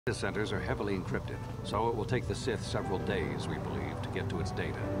Data centers are heavily encrypted, so it will take the Sith several days, we believe, to get to its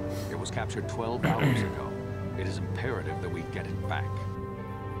data. It was captured 12 hours ago. It is imperative that we get it back.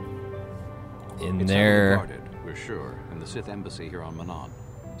 In it's there. heavily guarded, we're sure, in the Sith embassy here on Manon.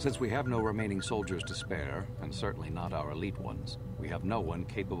 Since we have no remaining soldiers to spare, and certainly not our elite ones, we have no one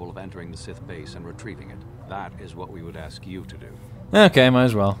capable of entering the Sith base and retrieving it. That is what we would ask you to do. Okay, might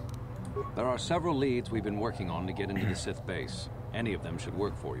as well. There are several leads we've been working on to get into the Sith base. Any of them should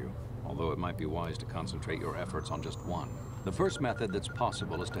work for you, although it might be wise to concentrate your efforts on just one. The first method that's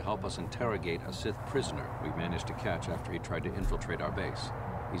possible is to help us interrogate a Sith prisoner we managed to catch after he tried to infiltrate our base.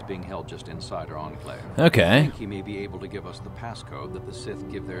 He's being held just inside our enclave. Okay. I think he may be able to give us the passcode that the Sith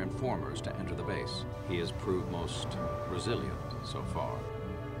give their informers to enter the base. He has proved most resilient so far.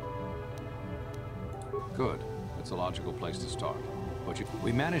 Good. It's a logical place to start.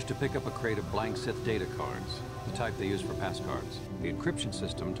 We managed to pick up a crate of blank Sith data cards, the type they use for passcards. The encryption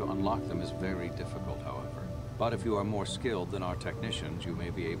system to unlock them is very difficult, however. But if you are more skilled than our technicians, you may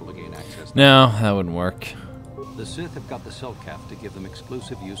be able to gain access. No, that wouldn't work. The Sith have got the Selkath to give them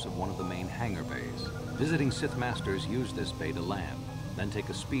exclusive use of one of the main hangar bays. Visiting Sith masters use this bay to land, then take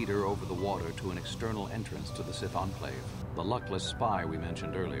a speeder over the water to an external entrance to the Sith enclave. The luckless spy we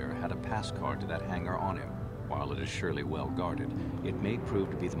mentioned earlier had a passcard to that hangar on him. While it is surely well guarded, it may prove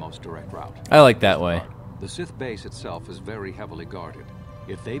to be the most direct route. I like that way. The Sith base itself is very heavily guarded.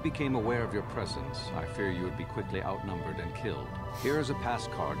 If they became aware of your presence, I fear you would be quickly outnumbered and killed. Here is a pass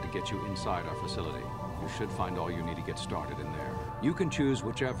card to get you inside our facility. You should find all you need to get started in there. You can choose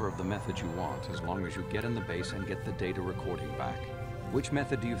whichever of the methods you want, as long as you get in the base and get the data recording back. Which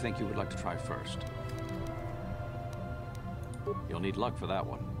method do you think you would like to try first? You'll need luck for that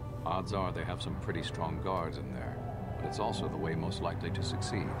one. Odds are they have some pretty strong guards in there, but it's also the way most likely to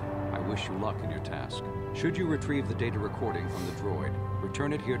succeed. I wish you luck in your task. Should you retrieve the data recording from the droid,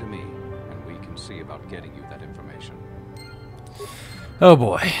 return it here to me, and we can see about getting you that information. Oh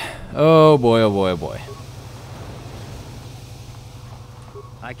boy. Oh boy, oh boy, oh boy.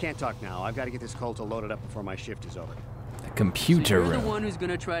 I can't talk now. I've got to get this Kotor loaded up before my shift is over. The computer so you're room. the one who's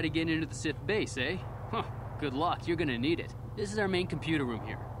gonna try to get into the Sith base, eh? Huh. Good luck. You're gonna need it. This is our main computer room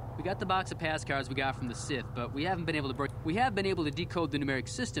here. We got the box of pass cards we got from the Sith, but we have been able to decode the numeric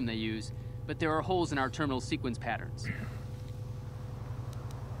system they use, but there are holes in our terminal sequence patterns.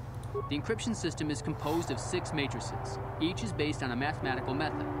 The encryption system is composed of 6 matrices. Each is based on a mathematical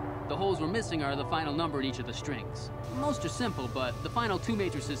method. The holes we're missing are the final number in each of the strings. Most are simple, but the final 2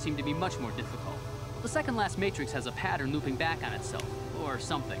 matrices seem to be much more difficult. The second last matrix has a pattern looping back on itself, or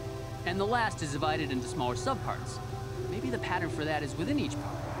something. And the last is divided into smaller subparts. Maybe the pattern for that is within each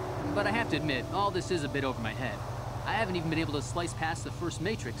part. But I have to admit, all this is a bit over my head. I haven't even been able to slice past the first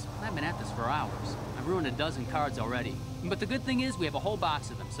matrix, and I've been at this for hours. I've ruined a dozen cards already. But the good thing is, we have a whole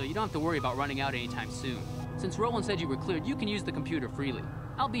box of them, so you don't have to worry about running out anytime soon. Since Roland said you were cleared, you can use the computer freely.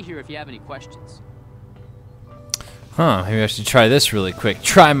 I'll be here if you have any questions. Huh, maybe I should try this really quick.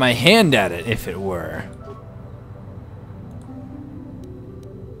 Try my hand at it, if it were.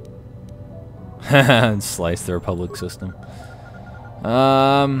 Slice the Republic system.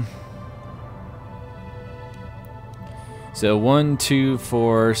 So 1, 2,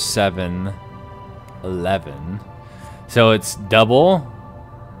 4, 7, 11. So it's double,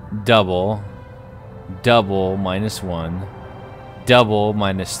 double, double minus 1, double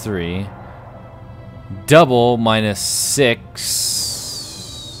minus 3, double minus 6.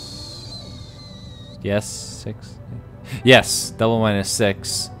 Yes, 6. Yes, double minus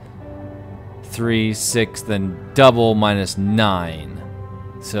 6. 3, 6, then double minus 9.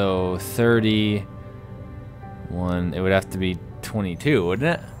 So 31. It would have to be 22,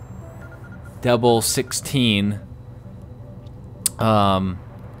 wouldn't it? Double 16. Oh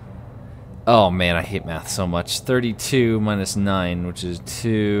man, I hate math so much. 32 minus 9, which is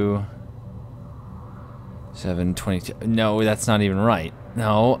 2. 7, 22. No, that's not even right.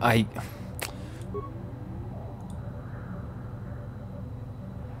 No,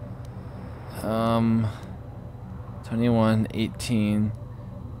 21, 18,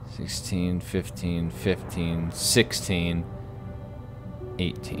 16, 15, 15, 16,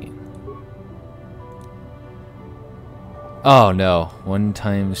 18. Oh no. 1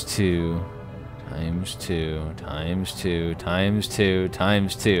 times 2 times 2 times 2 times 2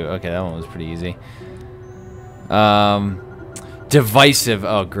 times 2. Okay, that one was pretty easy. Divisive.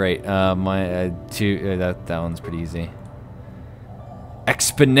 Oh great. That one's pretty easy.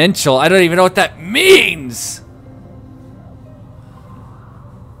 Exponential. I don't even know what that means.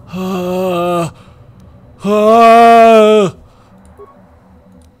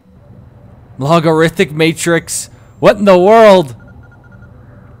 Logarithmic matrix. What in the world?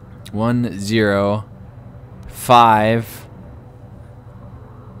 1 0 5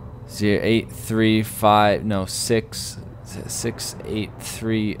 0 8 3 5 no 6 6 8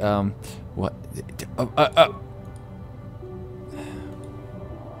 3 what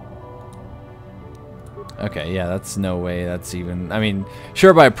okay, yeah, that's no way that's even, I mean,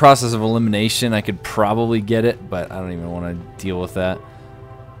 sure, by a process of elimination I could probably get it, but I don't even want to deal with that.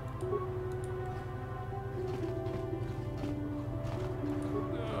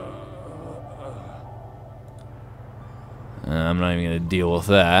 I'm not even going to deal with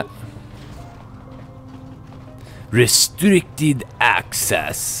that. Restricted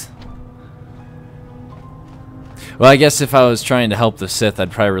access. Well, I guess if I was trying to help the Sith,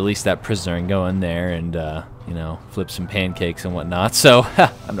 I'd probably release that prisoner and go in there and, you know, flip some pancakes and whatnot. So,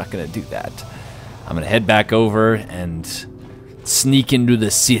 I'm not going to do that. I'm going to head back over and sneak into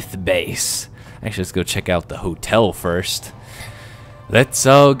the Sith base. Actually, let's go check out the hotel first. Let's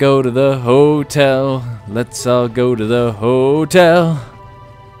all go to the hotel. Let's all go to the hotel.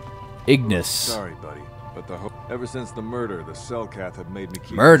 Ignis. Sorry, buddy, but ever since the murder, the Selkath have made me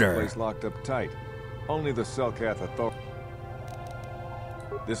keep Murder. this place locked up tight. Only the Selkath authority.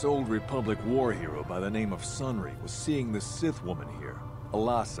 This old Republic war hero by the name of Sunry was seeing the Sith woman here,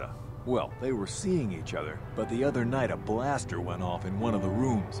 Alasa. Well, they were seeing each other, but the other night a blaster went off in one of the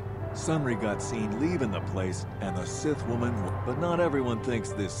rooms. Sunry got seen leaving the place, and the Sith woman, but not everyone thinks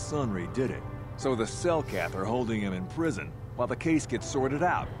this Sunry did it. So the Selkath are holding him in prison, while the case gets sorted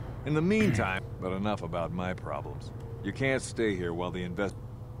out. In the meantime, but enough about my problems. You can't stay here while the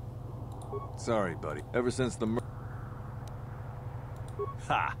Sorry, buddy. Ever since the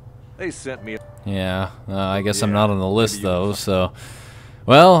Ha! They sent me Yeah, I guess I'm not on the list though, so...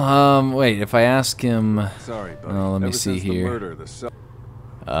 Well, wait, if I ask him... Sorry, buddy. Oh, let me Ever see since here. The murder,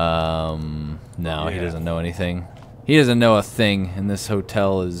 No, he Yeah. doesn't know anything. He doesn't know a thing, and this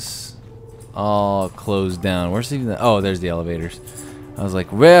hotel is all closed down. Where's even the... Oh, there's the elevators. I was like,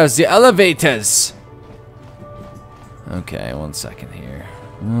 where's the elevators? Okay, 1 second here.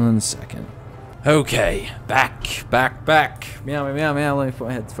 1 second. Okay, back. Meow, meow, meow. Let me put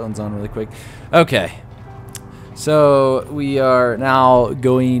my headphones on really quick. Okay. So, we are now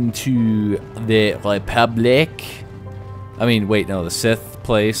going to the Republic. I mean, wait, no, the Sith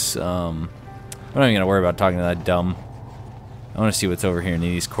place. I'm not even going to worry about talking to that dumb. I want to see what's over here in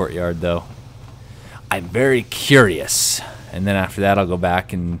Needy's courtyard, though. I'm very curious. And then after that, I'll go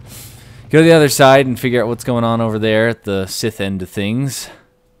back and go to the other side and figure out what's going on over there at the Sith end of things.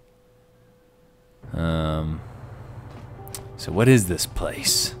 So what is this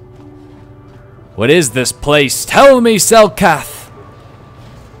place? What is this place? Tell me, Selkath!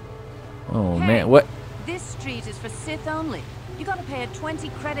 Oh, Hey, man, what? This street is for Sith only. You gotta pay a 20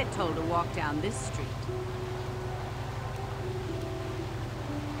 credit toll to walk down this street.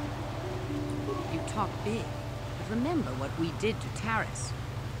 You talk big, but remember what we did to Taris.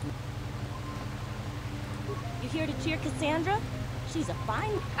 You here to cheer Cassandra? She's a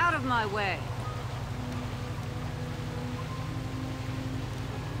fine... Out of my way.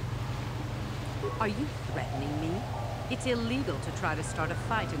 Are you threatening me? It's illegal to try to start a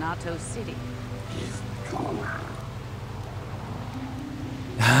fight in Atto City.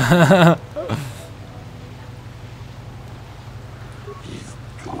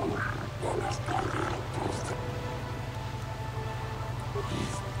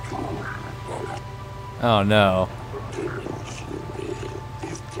 Oh, no.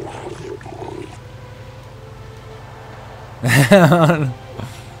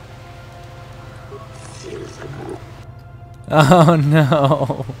 Oh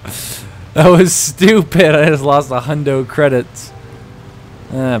no, that was stupid. I just lost 100 credits.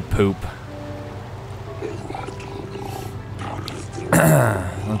 Poop.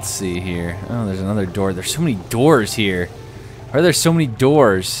 Let's see here. Oh, there's another door. There's so many doors here. Why are there so many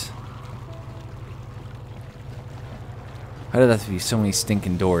doors? Why do there have to be so many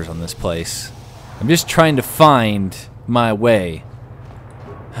stinking doors on this place? I'm just trying to find my way.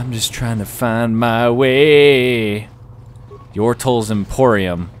 I'm just trying to find my way. Yortol's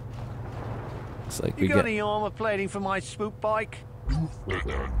Emporium. Looks like we You got got... any armor plating for my spook bike?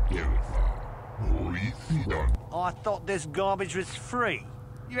 I thought this garbage was free.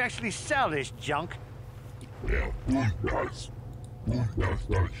 You actually sell this junk?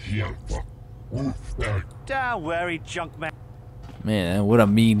 Don't worry, junk man. Man, what a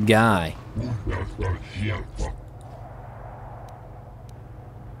mean guy.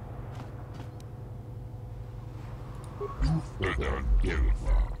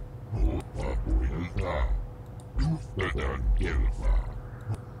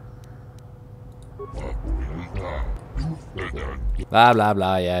 Blah, blah,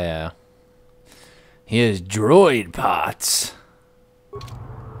 blah, yeah. Here's droid parts.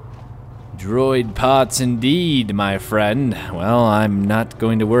 Droid parts indeed, my friend. Well, I'm not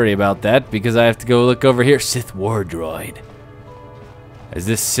going to worry about that because I have to go look over here. Sith War Droid. Is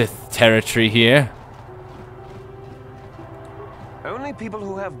this Sith territory here? Only people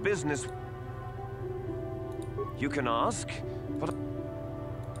who have business. You can ask, but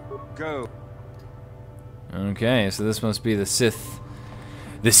go. Okay, so this must be the Sith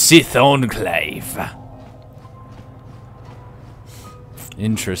Enclave.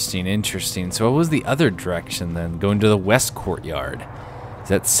 Interesting. So what was the other direction then? Going to the West Courtyard. Is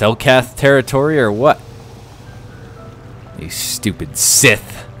that Selkath territory or what? These stupid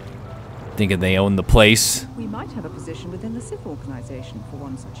Sith. Thinking they own the place. We might have a position within the Sith organization for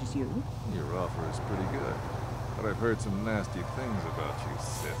one such as you. Your offer is pretty good, but I've heard some nasty things about you,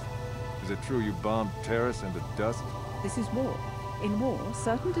 Sith. Is it true you bombed Terrace into dust? This is war. In war,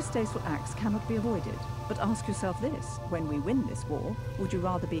 certain distasteful acts cannot be avoided. But ask yourself this, when we win this war, would you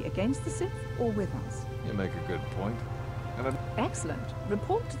rather be against the Sith or with us? You make a good point. And Excellent.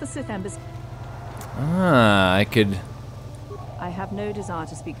 Report to the Sith Embassy. Ah, I could... I have no desire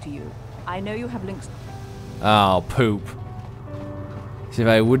to speak to you. I know you have links... Oh, poop. See, if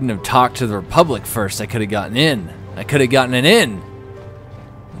I wouldn't have talked to the Republic first, I could have gotten in. I could have gotten an in.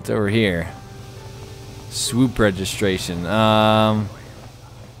 What's over here? Swoop registration. I'll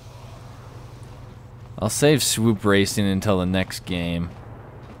save swoop racing until the next game.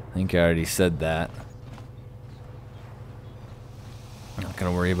 I think I already said that. I'm not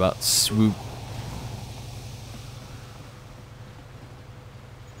gonna worry about swoop.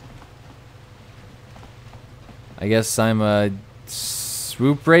 I guess I'm a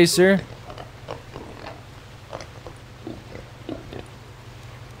swoop racer.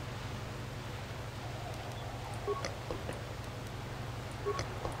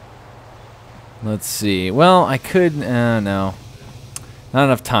 Let's see. Well, I could. No, not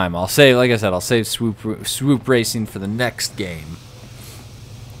enough time. I'll save. Like I said, I'll save swoop racing for the next game,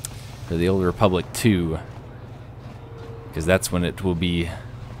 for the Old Republic 2, because that's when it will be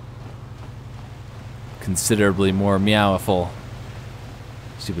considerably more meowful.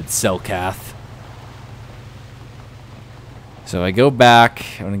 Stupid Selkath. So I go back.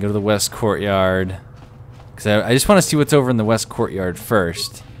 I'm gonna go to the West Courtyard because I just want to see what's over in the West Courtyard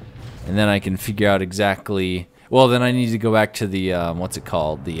first. And then I can figure out exactly... Well, then I need to go back to the, what's it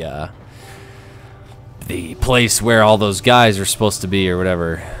called? The place where all those guys are supposed to be or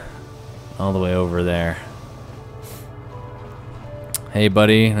whatever. All the way over there. Hey,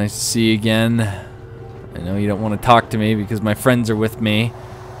 buddy. Nice to see you again. I know you don't want to talk to me because my friends are with me.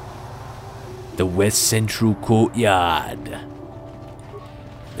 The West Central Courtyard.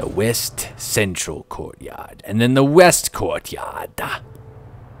 The West Central Courtyard. And then the West Courtyard.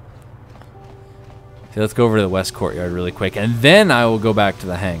 So let's go over to the West Courtyard really quick, and then I will go back to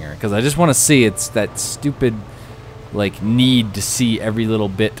the hangar, because I just want to see. It's that stupid, like, need to see every little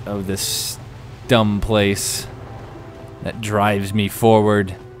bit of this dumb place that drives me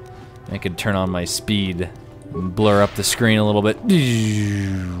forward. I could turn on my speed and blur up the screen a little bit.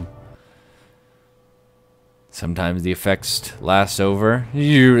 Sometimes the effects last over.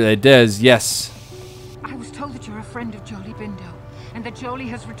 It does, yes. I was told that you're a friend of Jolie Bindo, and that Jolie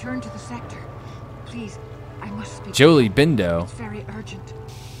has returned to the sector. Please, I must speak. Jolie Bindo? It's very urgent.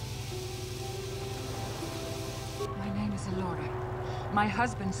 My name is Alora. My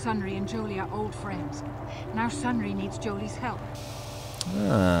husband, Sunry, and Jolie are old friends. Now Sunry needs Jolie's help.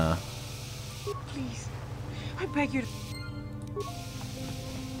 Ah. Please, I beg you to...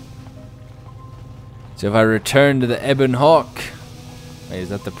 So if I return to the Ebon Hawk... Wait, is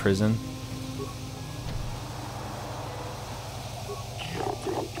that the prison?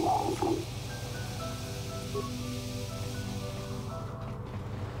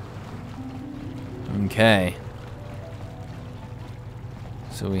 Okay.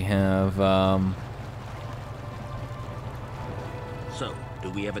 So we have, So, do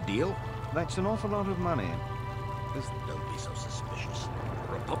we have a deal? That's an awful lot of money. Don't be so suspicious.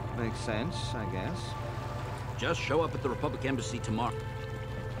 Makes sense, I guess. Just show up at the Republic Embassy tomorrow.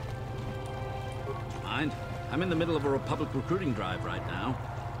 Mind? I'm in the middle of a Republic recruiting drive right now.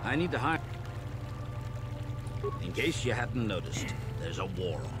 I need to hire... In case you hadn't noticed, there's a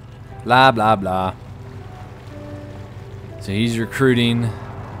war on. blah, blah, blah. So he's recruiting.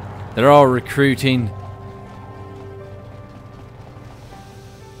 They're all recruiting.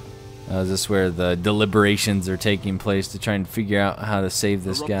 Is this where the deliberations are taking place to try and figure out how to save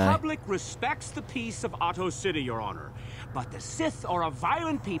this guy? The Republic respects the peace of Otto City, Your Honor, But the Sith are a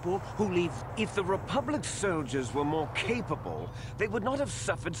violent people who leave... If the Republic soldiers were more capable, they would not have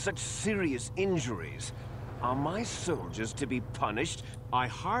suffered such serious injuries. Are my soldiers to be punished? I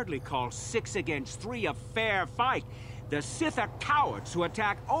hardly call 6 against 3 a fair fight. The Sith are cowards who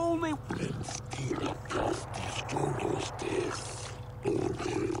attack only...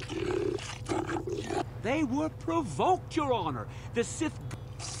 They were provoked, Your Honor. The Sith...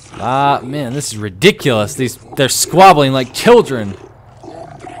 Ah, man, this is ridiculous. They're squabbling like children.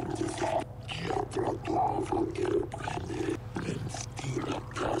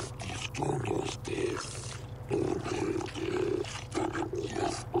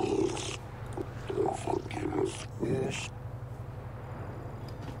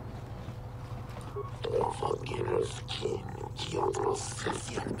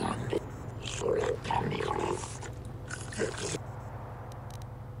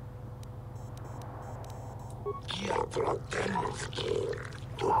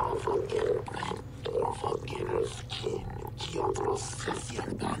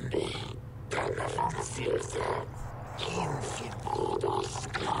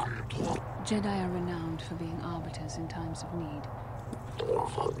 Jedi are renowned for being arbiters in times of need.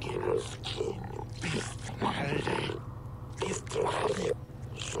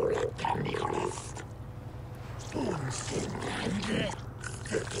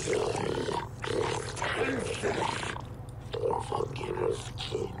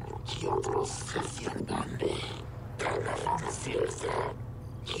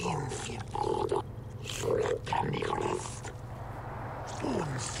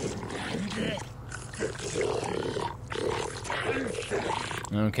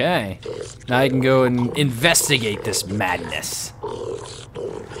 Okay. Now I can go and investigate this madness.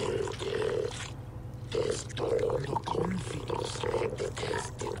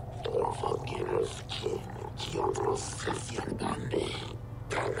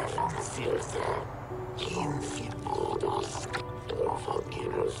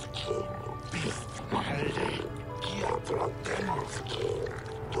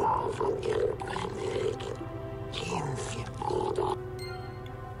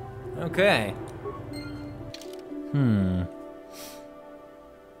 Okay.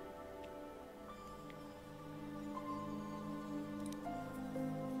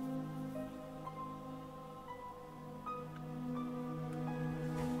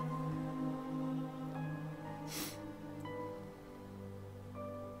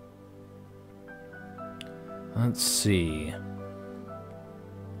 Let's see.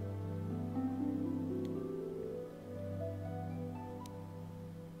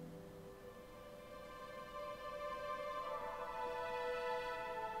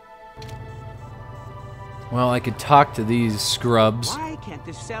 Well, I could talk to these scrubs. Why can't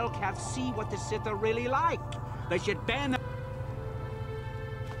the cell cats see what the Sith are really like? They should ban them.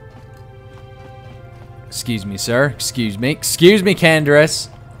 Excuse me, sir. Excuse me. Excuse me, Candace.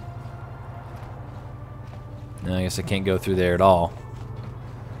 No, I guess I can't go through there at all.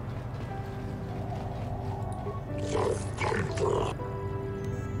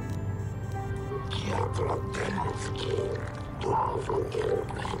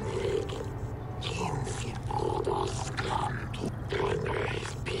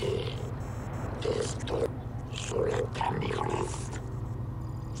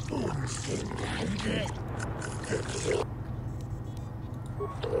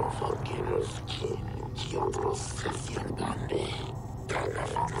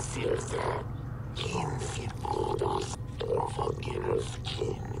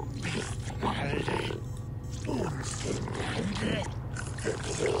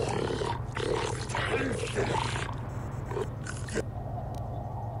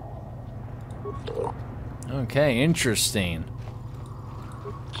 Okay, interesting.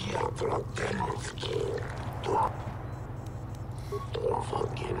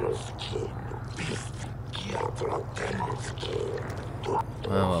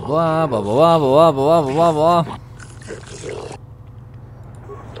 Blah blah blah blah blah blah blah blah blah.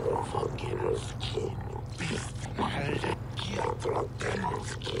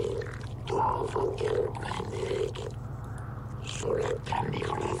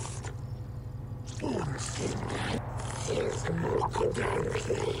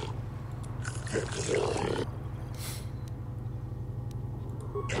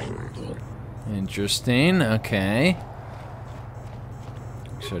 Interesting, okay.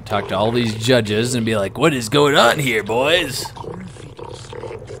 Should talk to all these judges and be like, what is going on here, boys?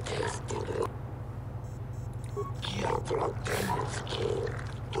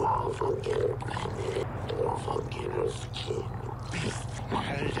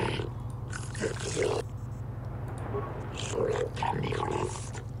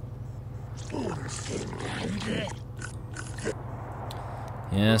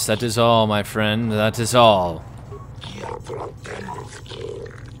 Yes, that is all, my friend. That is all.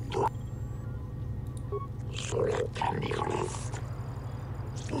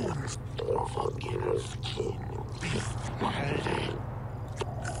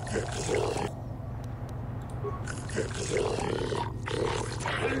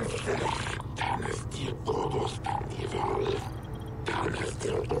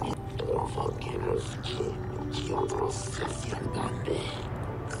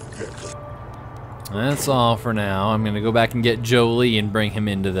 That's all for now. I'm gonna go back and get Jolie and bring him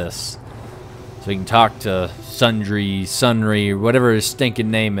into this, so we can talk to Sunry, whatever his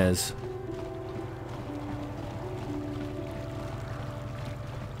stinking name is.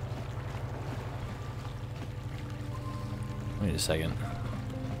 Wait a second.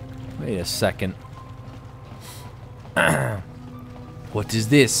 Wait a second. What is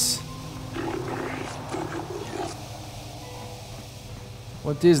this?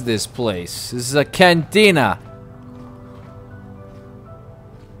 What is this place? This is a cantina.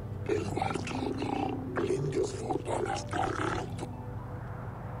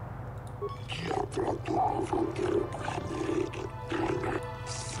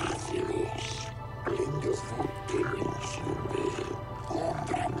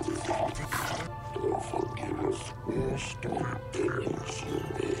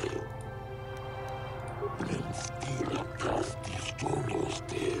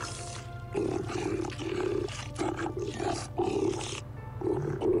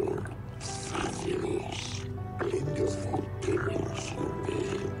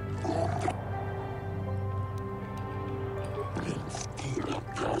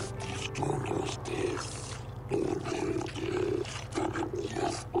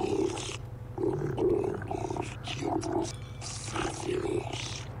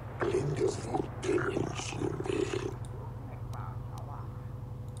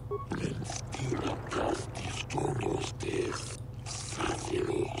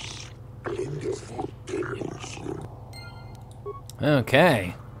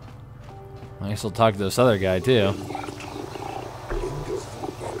 Okay. I guess we'll talk to this other guy too.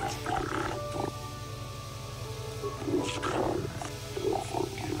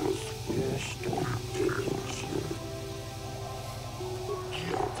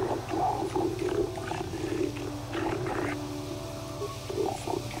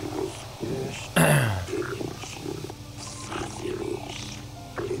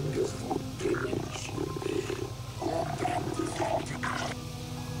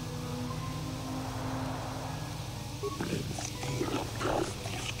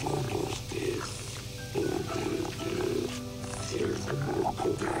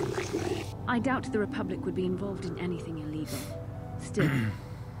 I doubt the Republic would be involved in anything illegal. Still.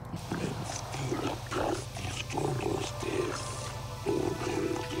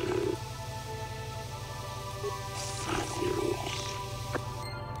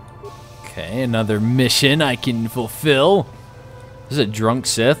 Okay, another mission I can fulfill. This is a drunk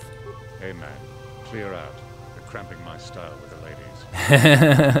Sith. Hey man, clear out. You're cramping my style with the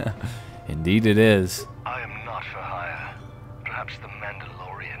ladies. Indeed it is. I am not for hire. Perhaps the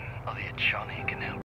Mandalorian or the Achani can help.